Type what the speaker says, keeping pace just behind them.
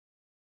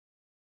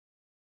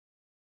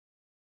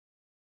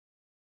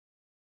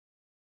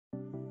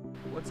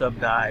What's up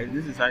guys,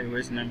 this is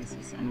iOS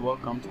Nemesis and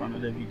welcome to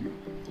another video.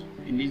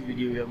 In this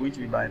video we are going to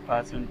be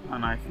bypassing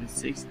an iPhone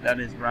 6 that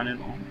is running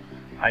on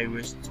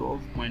iOS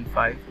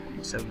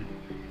 12.5.7.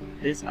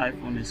 This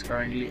iPhone is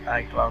currently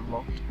iCloud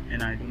locked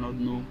and I do not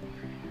know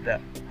the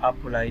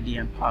Apple ID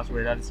and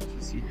password that is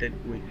associated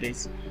with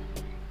this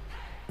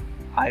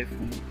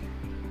iPhone.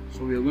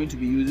 So we are going to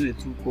be using the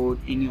tool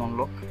called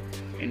AnyUnlock,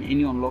 and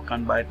AnyUnlock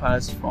can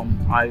bypass from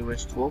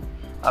iOS 12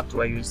 up to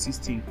iOS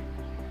 16.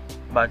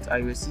 But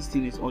iOS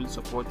 16 is only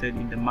supported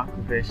in the Mac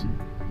version.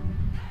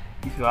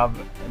 If you have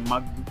a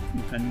MacBook,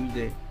 you can use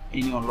the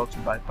AnyUnlock to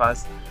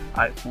bypass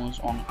iPhones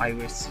on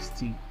iOS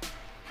 16.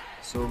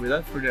 So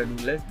without further ado,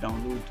 let's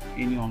download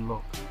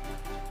AnyUnlock.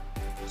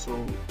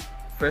 So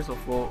first of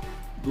all,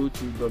 go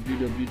to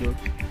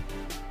www.imobi.com.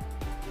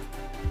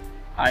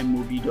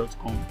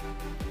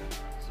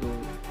 So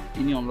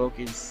AnyUnlock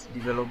is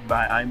developed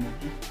by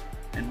iMobi,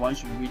 and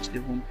once you reach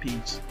the home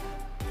page,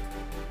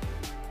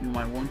 you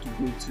might want to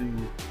go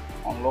to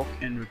unlock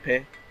and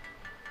repair,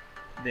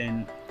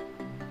 then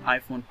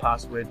iPhone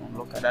password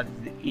unlocker, that is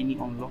the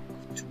AnyUnlock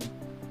tool.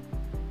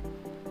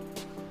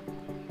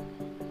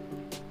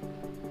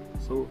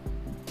 So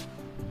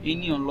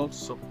AnyUnlock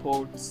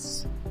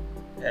supports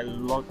a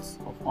lot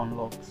of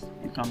unlocks.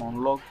 You can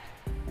unlock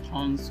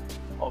tons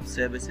of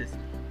services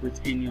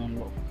with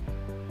AnyUnlock.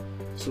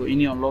 So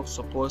AnyUnlock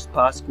supports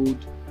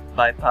passcode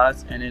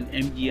bypass, and then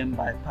MDM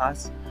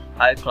bypass,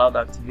 iCloud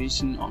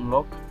activation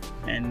unlock,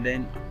 and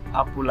then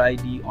Apple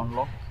ID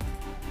unlock,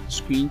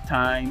 screen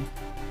time,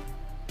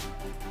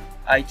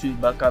 iTunes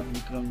backup.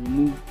 You can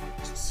remove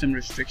SIM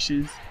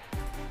restrictions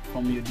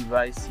from your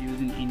device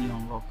using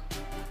AnyUnlock.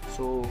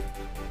 So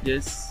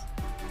just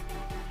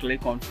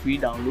click on free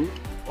download,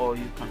 or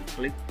you can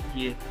click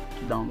here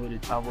to download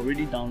it. I've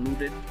already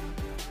downloaded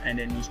and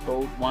then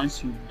installed.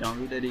 Once you've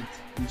downloaded it,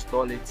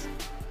 install it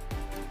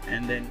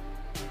and then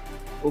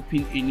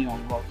open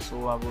AnyUnlock.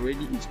 So I've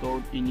already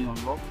installed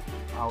AnyUnlock.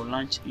 I'll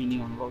launch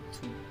AnyUnlock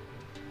too.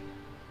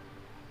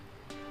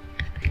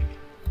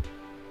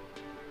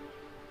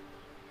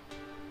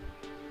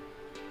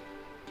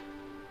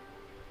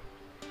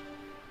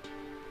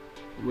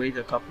 Wait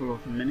a couple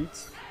of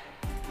minutes,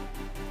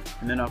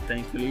 and then after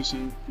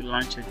installation you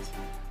launch it,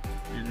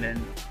 and then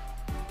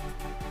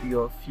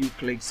you're a few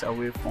clicks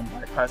away from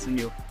bypassing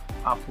your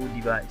Apple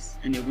device,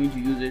 and you're going to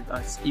use it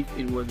as if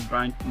it was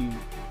brand new.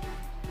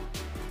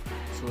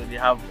 So they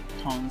have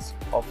tons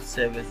of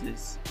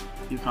services.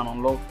 You can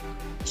unlock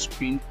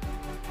screen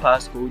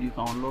passcode, you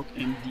can unlock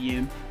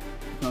MDM, you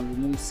can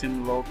remove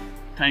SIM lock,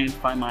 try and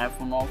find my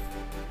iPhone off.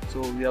 So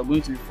we are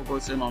going to be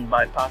focusing on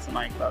bypassing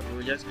iCloud. So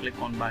we'll just click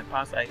on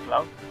bypass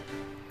iCloud,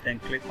 then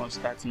click on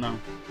start now.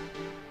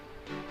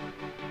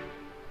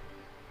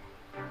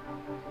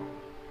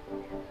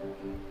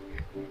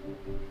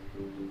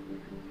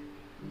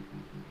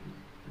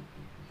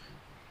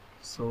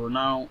 So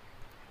now,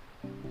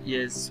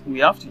 yes, we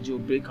have to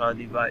jailbreak our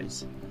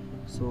device.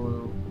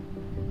 So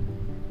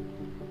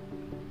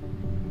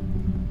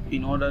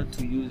in order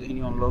to use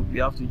AnyUnlock, we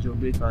have to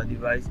jailbreak our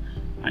device.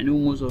 I know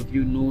most of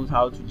you know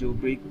how to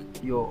jailbreak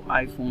your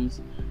iPhones,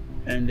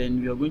 and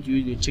then we are going to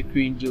use the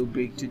checkra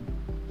jailbreak to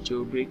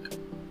jailbreak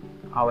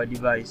our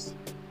device.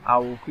 I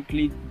will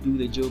quickly do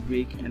the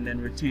jailbreak and then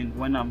return.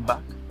 When I'm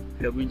back,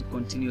 we are going to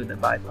continue the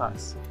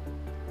bypass.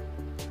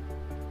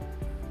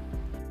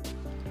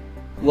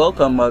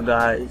 Welcome back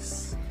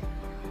guys.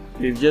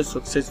 We've just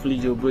successfully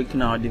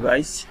jailbroken our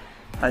device.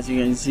 As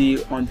you can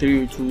see on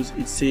 3 tools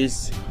it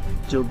says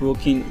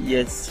jailbroken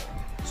yes.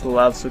 So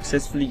I've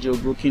successfully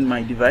jailbroken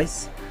my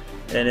device,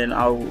 and then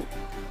I'll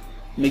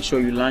make sure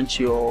you launch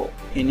your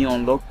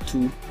AnyUnlock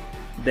tool,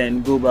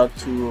 then go back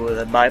to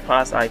the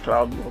bypass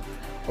iCloud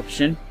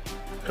option,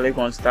 click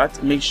on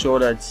start. Make sure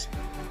that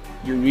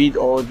you read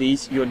all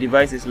these. Your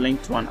device is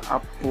linked to an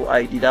Apple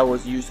ID that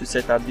was used to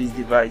set up this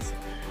device.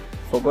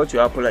 Forgot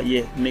your Apple ID?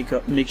 Yeah,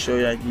 make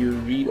sure that you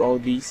read all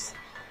these.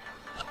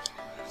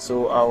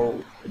 So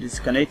I'll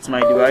disconnect my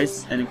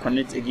device and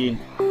connect again.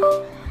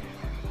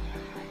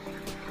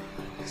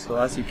 So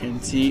as you can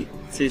see, it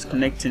says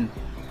connecting.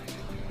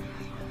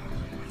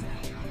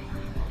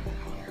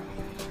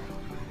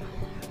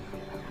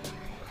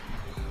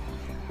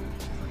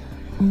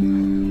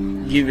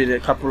 Give it a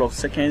couple of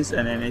seconds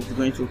and then it's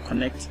going to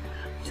connect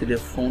to the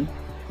phone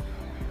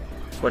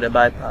for the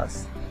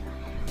bypass.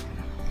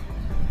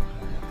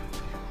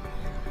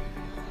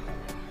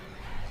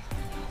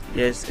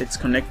 Yes, it's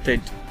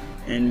connected,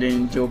 and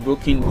then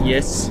jailbroken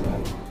yes.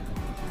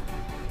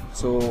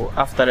 So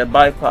after the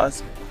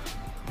bypassing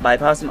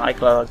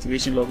iCloud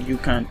activation lock, you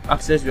can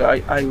access your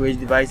iOS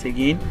device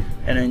again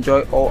and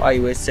enjoy all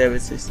iOS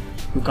services.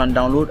 You can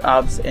download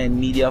apps and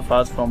media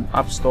files from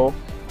App Store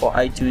or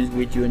iTunes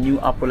with your new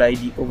Apple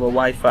ID over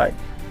Wi-Fi.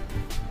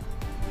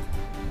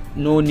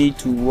 No need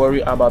to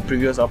worry about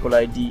previous Apple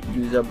ID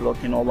user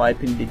blocking or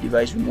wiping the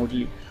device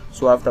remotely.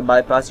 So after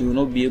bypass, you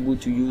will not be able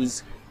to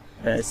use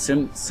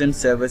SIM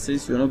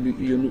services. You will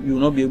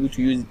not be able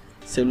to use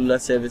cellular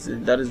services.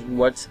 That is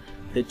what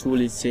the tool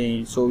is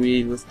saying. So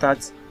we will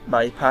start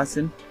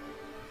bypassing.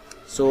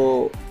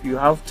 So you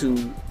have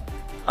to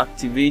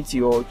activate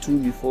your tool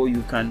before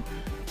you can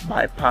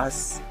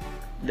bypass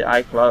the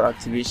iCloud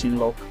activation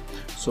lock.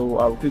 So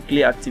I'll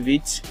quickly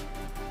activate,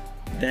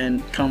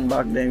 then come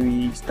back, then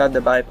we start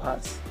the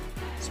bypass.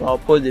 So I'll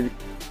pause the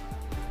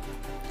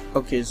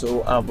okay,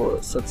 so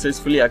I've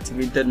successfully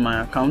activated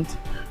my account.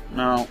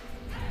 Now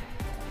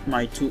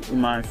my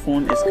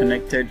phone is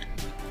connected.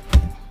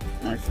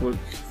 My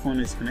phone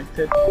is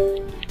connected.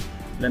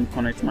 Then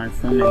connect my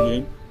phone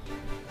again.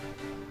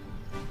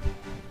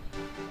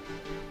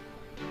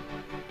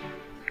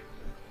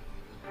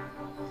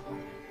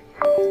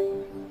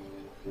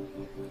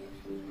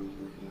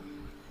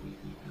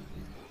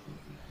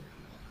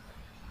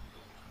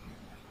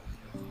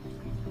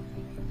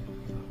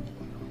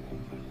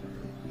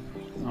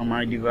 Now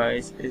my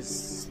device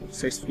is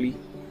successfully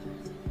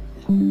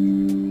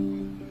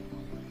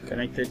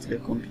connected to the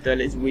computer.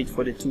 Let's wait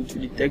for the tool to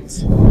detect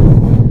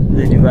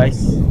the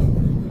device.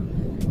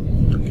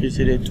 Okay,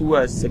 so the tool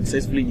has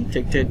successfully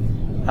detected.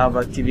 I've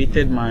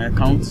activated my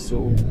account,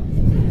 so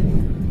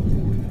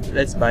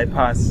let's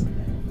bypass.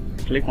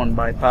 Click on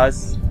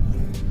bypass.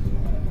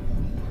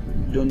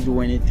 Don't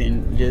do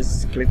anything,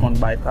 just click on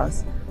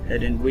bypass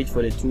and then wait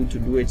for the tool to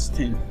do its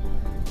thing.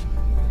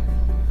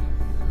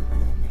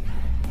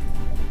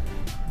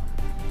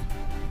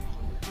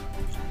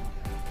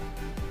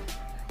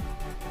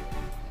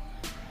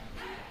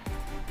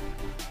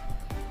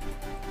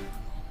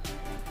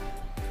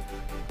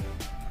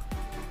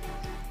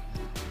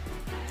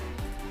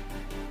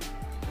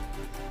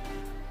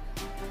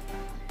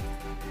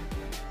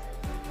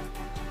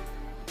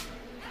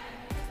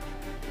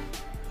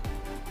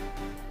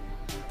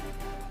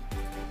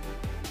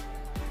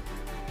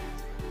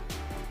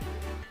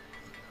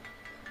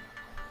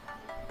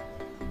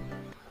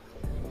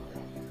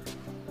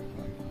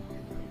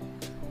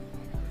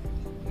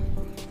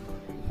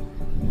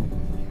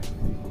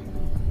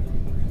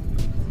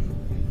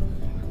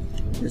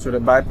 So the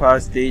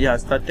bypass stage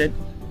has started.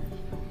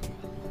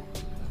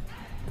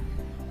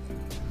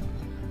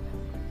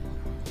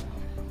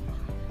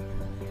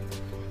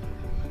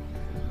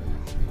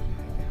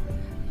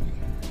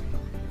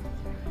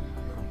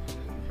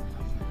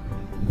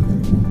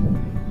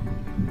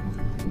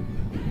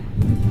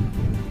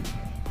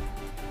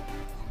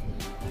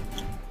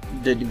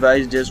 The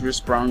device just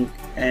resprung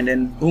and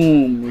then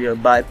boom, we are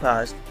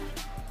bypassed.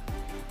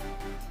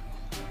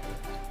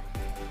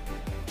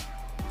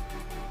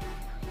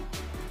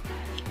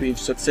 We've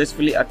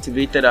successfully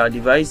activated our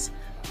device,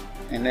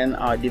 and then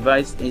our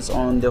device is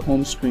on the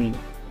home screen.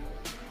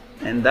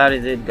 And that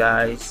is it,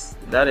 guys.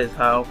 That is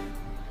how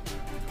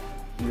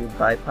you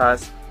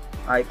bypass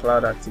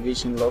iCloud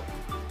activation lock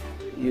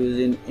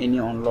using any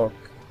unlock.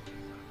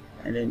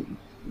 And then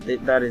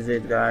that is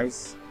it,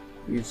 guys.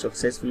 We've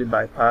successfully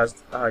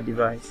bypassed our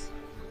device.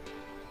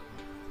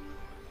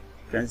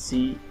 You can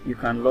see you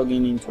can log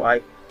in into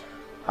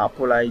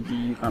Apple ID.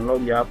 You can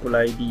log your Apple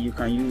ID. You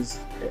can use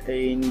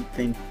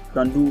anything. You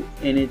can do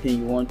anything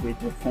you want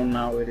with your phone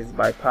now. It is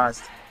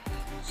bypassed.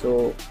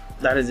 So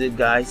that is it,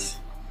 guys.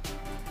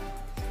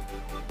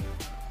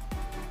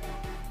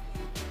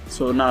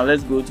 So now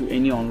let's go to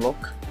any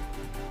unlock.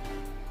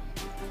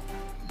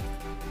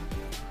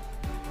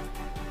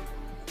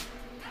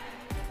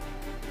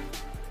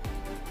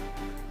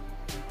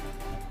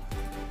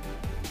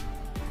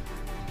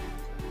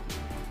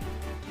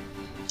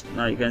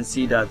 Now you can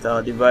see that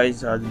our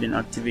device has been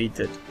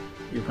activated.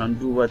 You can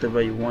do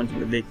whatever you want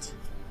with it.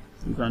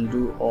 You can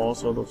do all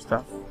sort of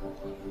stuff.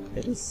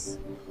 It is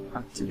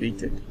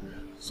activated.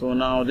 So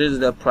now this is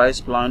the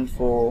price plan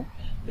for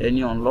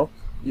any unlock.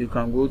 You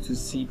can go to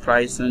see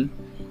pricing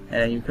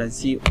and you can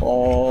see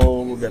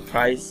all the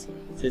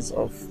prices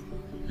of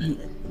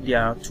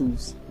their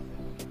tools.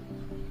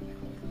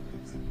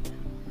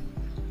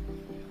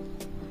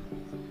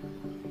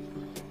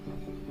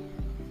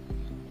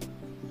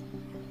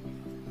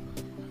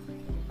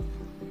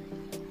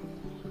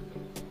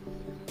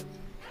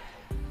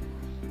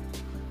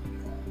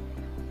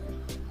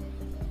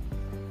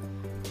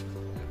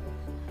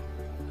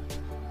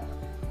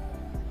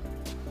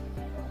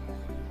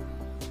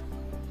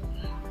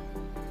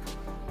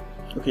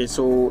 Okay,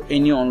 so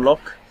any unlock,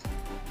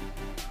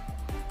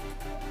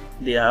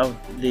 they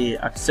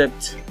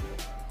accept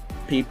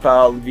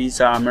PayPal,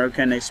 Visa,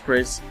 American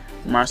Express,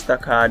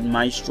 MasterCard,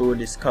 Maestro,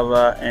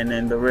 Discover, and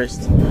then the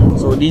rest.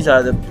 So these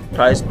are the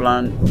price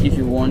plan. If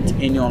you want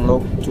any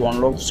unlock to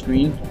unlock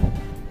screen,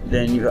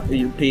 then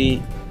you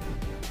pay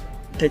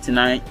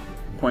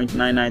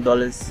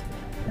 $39.99,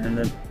 and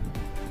then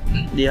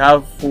they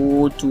have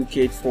full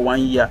toolkit for 1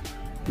 year.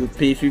 You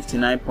pay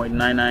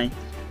 $59.99.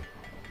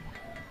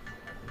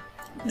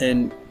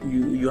 And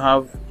you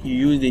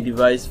use the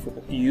device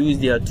you use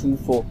their tool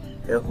for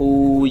a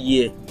whole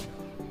year.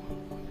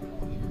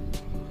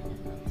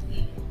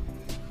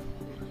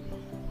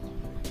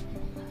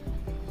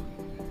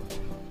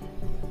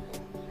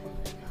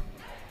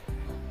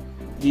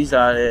 These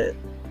are the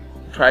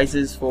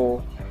prices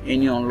for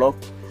any unlock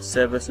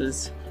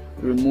services.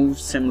 Remove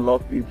SIM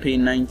lock, you pay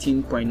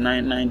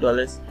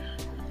 $19.99.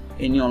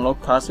 any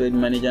unlock password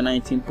manager,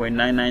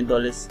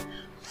 $19.99.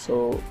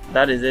 So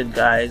that is it,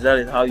 guys. That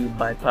is how you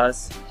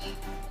bypass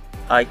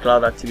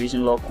iCloud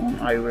activation lock on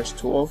iOS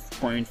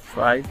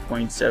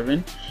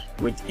 12.5.7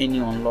 with any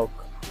unlock.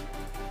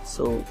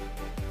 So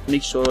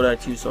make sure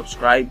that you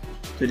subscribe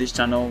to this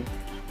channel,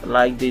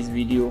 like this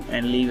video,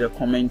 and leave a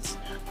comment.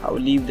 I will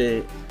leave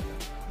the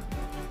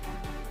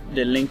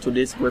link to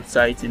this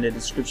website in the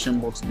description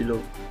box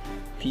below.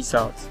 Peace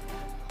out.